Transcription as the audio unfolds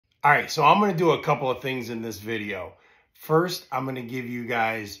All right, so I'm going to do a couple of things in this video. First, I'm going to give you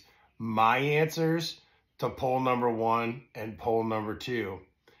guys my answers to poll number 1 and poll number 2.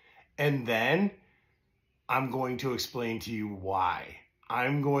 And then I'm going to explain to you why.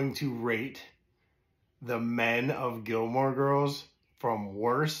 I'm going to rate the men of Gilmore Girls from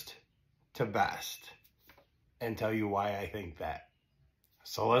worst to best and tell you why I think that.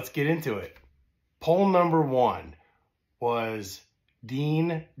 So let's get into it. Poll number 1 was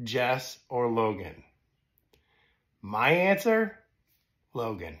Dean, Jess, or Logan. My answer,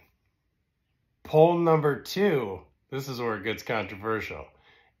 Logan. Poll number 2, this is where it gets controversial,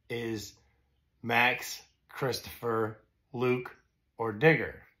 is Max, Christopher, Luke, or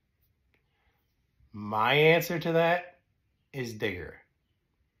Digger. My answer to that is Digger.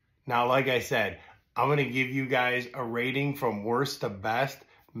 Now, like I said, I'm going to give you guys a rating from worst to best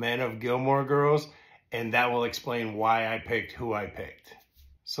men of Gilmore Girls, and that will explain why I picked who I picked.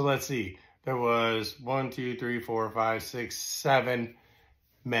 So let's see. There was 1, 2, 3, 4, 5, 6, 7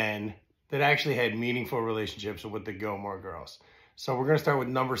 men that actually had meaningful relationships with the Gilmore Girls. So we're going to start with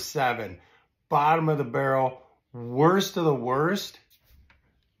number 7. Bottom of the barrel, worst of the worst,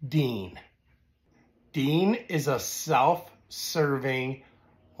 Dean. Dean is a self-serving,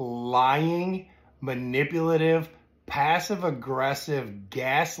 lying, manipulative, passive-aggressive,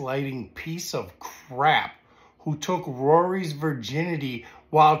 gaslighting piece of crap who took Rory's virginity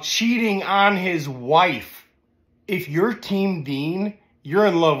while cheating on his wife. If you're Team Dean, you're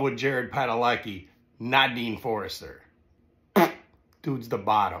in love with Jared Padalecki, not Dean Forrester. Dude's the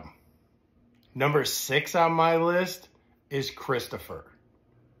bottom. Number 6 on my list is Christopher.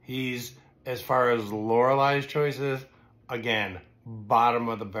 He's, as far as Lorelai's choices, again, bottom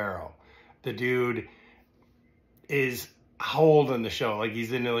of the barrel. The dude is how old in the show? Like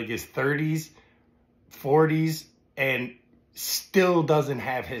he's in like his 30s, 40s, and still doesn't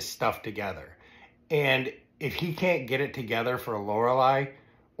have his stuff together. And if he can't get it together for Lorelai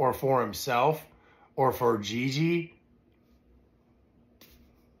or for himself or for Gigi,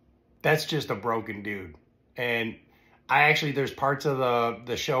 that's just a broken dude. And there's parts of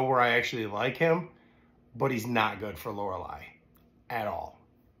the show where I actually like him, but he's not good for Lorelai at all.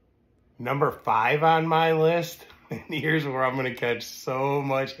 Number 5 on my list, and here's where I'm going to catch so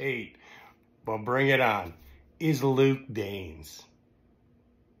much hate, but bring it on, is Luke Danes.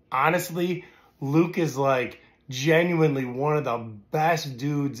 Honestly, Luke is like genuinely one of the best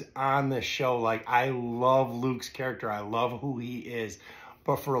dudes on the show. Like, I love Luke's character. I love who he is.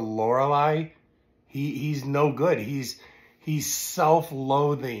 But for Lorelai, he's no good. He's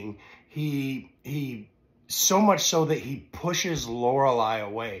self-loathing. He so much so that he pushes Lorelai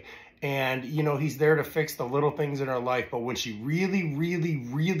away. And, you know, he's there to fix the little things in her life. But when she really, really,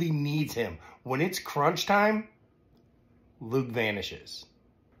 really needs him, when it's crunch time, Luke vanishes.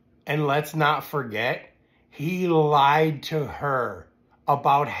 And let's not forget, he lied to her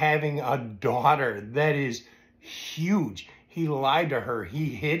about having a daughter that is huge. He lied to her. He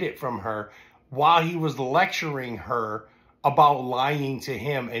hid it from her while he was lecturing her about lying to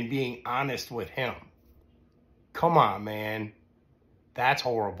him and being honest with him. Come on, man. That's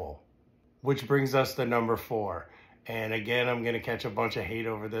horrible. Which brings us to number 4. And again, I'm going to catch a bunch of hate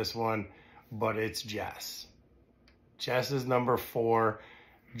over this one, but it's Jess. Jess is number 4.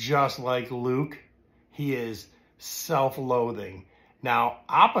 Just like Luke, he is self-loathing. Now,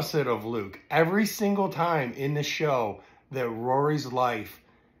 opposite of Luke, every single time in the show that Rory's life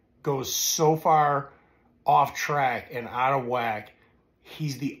goes so far off track and out of whack,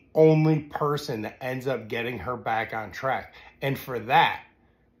 he's the only person that ends up getting her back on track. And for that,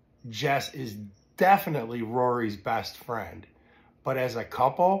 Jess is definitely Rory's best friend. But as a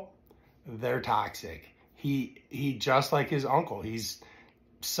couple, they're toxic. He just like his uncle, he's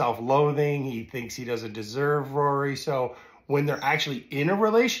self-loathing. He thinks he doesn't deserve Rory. So when they're actually in a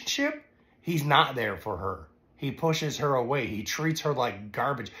relationship, he's not there for her. He pushes her away. He treats her like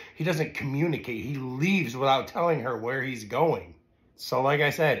garbage. He doesn't communicate. He leaves without telling her where he's going. So like I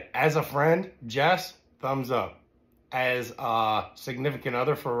said, as a friend, Jess, thumbs up. As a significant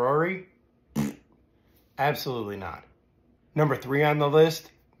other for Rory, absolutely not. Number 3 on the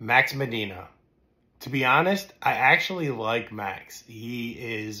list, Max Medina. To be honest, I actually like Max. He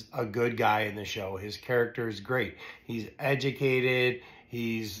is a good guy in the show. His character is great. He's educated.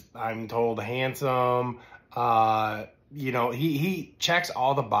 He's, I'm told, handsome. You know, he checks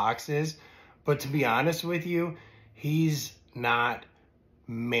all the boxes. But to be honest with you, he's not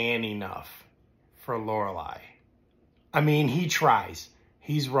man enough for Lorelai. I mean, he tries.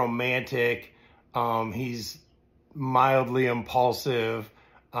 He's romantic. He's mildly impulsive.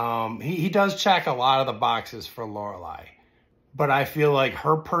 He does check a lot of the boxes for Lorelai, but I feel like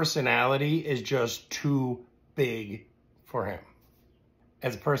her personality is just too big for him.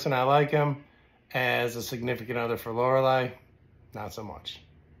 As a person, I like him. As a significant other for Lorelai, not so much.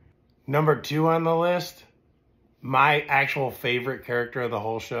 Number 2 on the list, my actual favorite character of the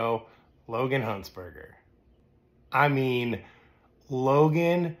whole show, Logan Huntsberger. I mean,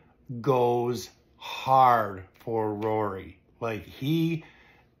 Logan goes hard for Rory. Like, he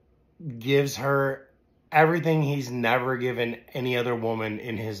gives her everything he's never given any other woman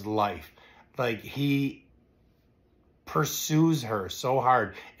in his life. Like, he pursues her so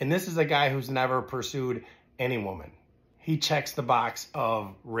hard. And this is a guy who's never pursued any woman. He checks the box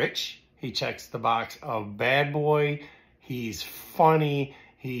of rich. He checks the box of bad boy. He's funny.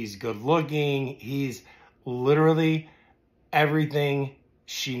 He's good looking. He's literally everything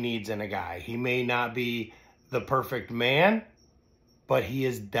she needs in a guy. He may not be the perfect man, but he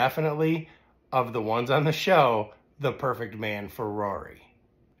is definitely, of the ones on the show, the perfect man for Rory.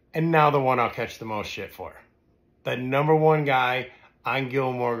 And now the one I'll catch the most shit for. The number 1 guy on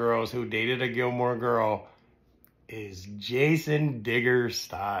Gilmore Girls who dated a Gilmore Girl is Jason Digger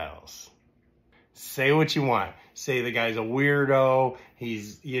Stiles. Say what you want. Say the guy's a weirdo.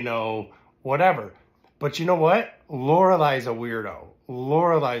 He's, whatever. But you know what? Lorelai's a weirdo.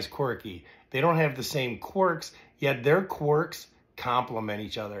 Lorelai's quirky. They don't have the same quirks, yet their quirks complement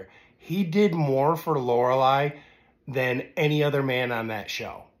each other. He did more for Lorelai than any other man on that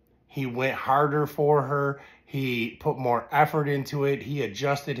show. He went harder for her. He put more effort into it. He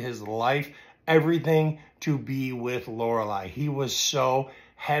adjusted his life, everything to be with Lorelai. He was so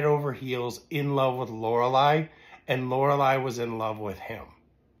head over heels in love with Lorelai, and Lorelai was in love with him.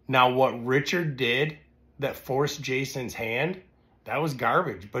 Now, what Richard did that forced Jason's hand, that was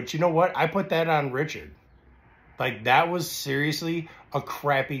garbage. But you know what? I put that on Richard. Like, that was seriously a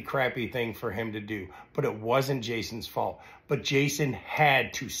crappy thing for him to do. But it wasn't Jason's fault. But Jason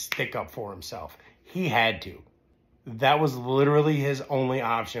had to stick up for himself. He had to. That was literally his only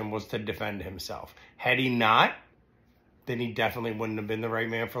option, was to defend himself. Had he not, then he definitely wouldn't have been the right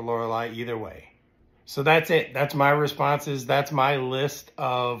man for Lorelai either way. So that's it. That's my responses. That's my list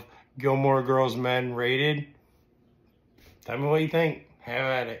of Gilmore Girls men rated. Tell me what you think. Have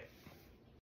at it.